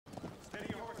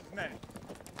men.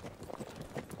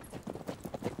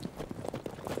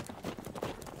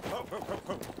 Ho, ho, ho,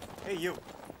 ho. Hey, you.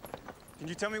 Can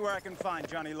you tell me where I can find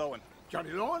Johnny Lowen?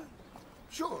 Johnny Lowen?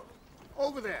 Sure.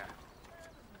 Over there.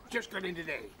 Just got in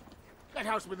today. That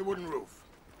house with the wooden roof.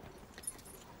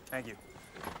 Thank you.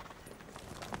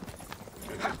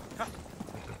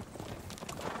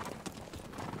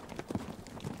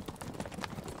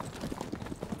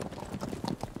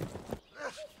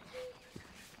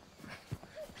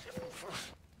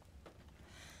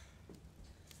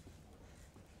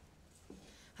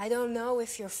 I don't know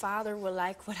if your father will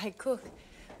like what I cook,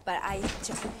 but I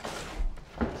just...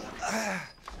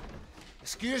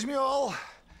 Excuse me all.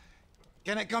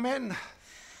 Can I come in?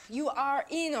 You are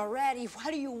in already.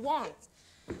 What do you want?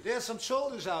 There's some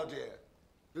soldiers out there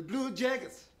with blue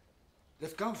jackets.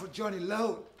 They've come for Johnny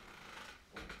Lowen.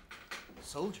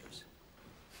 Soldiers?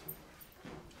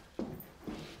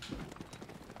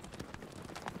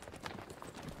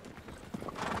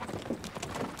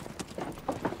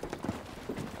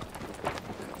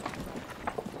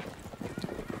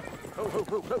 Ho, ho,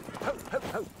 ho, ho, ho, ho,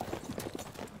 ho.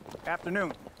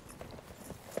 Afternoon.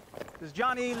 Does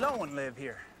Johnny Lowen live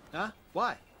here? Huh?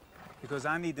 Why? Because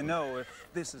I need to know if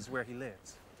this is where he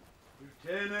lives.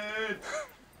 Lieutenant!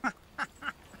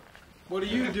 What are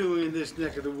you doing in this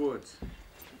neck of the woods?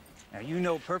 Now, you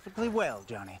know perfectly well,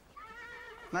 Johnny.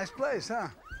 Nice place, huh?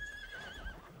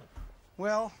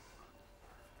 Well,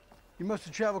 you must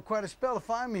have traveled quite a spell to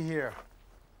find me here.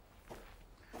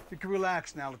 You can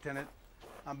relax now, Lieutenant.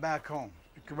 I'm back home.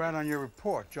 You can write on your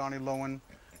report, Johnny Lowen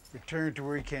returned to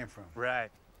where he came from. Right.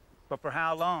 But for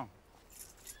how long?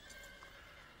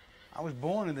 I was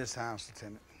born in this house,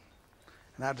 Lieutenant.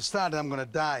 And I've decided I'm gonna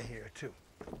die here, too,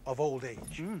 of old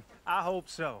age. I hope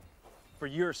so. For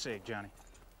your sake, Johnny.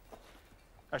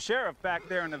 A sheriff back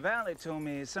there in the valley told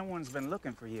me someone's been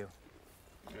looking for you.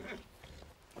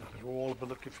 You all have been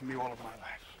looking for me all of my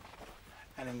life.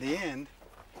 And in the end,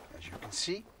 as you can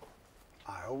see,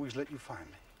 I always let you find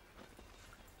me.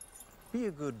 Be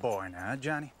a good boy now,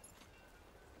 Johnny.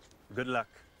 Good luck.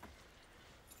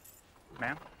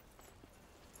 Ma'am?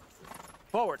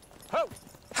 Forward. Ho!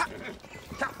 Ha!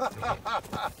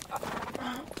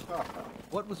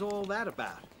 What was all that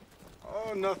about?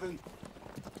 Oh, nothing.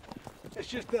 It's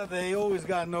just that they always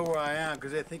gotta know where I am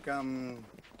because they think I'm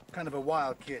kind of a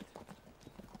wild kid.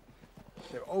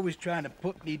 They're always trying to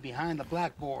put me behind the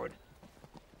blackboard.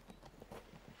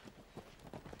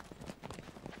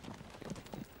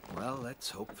 Well, let's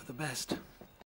hope for the best.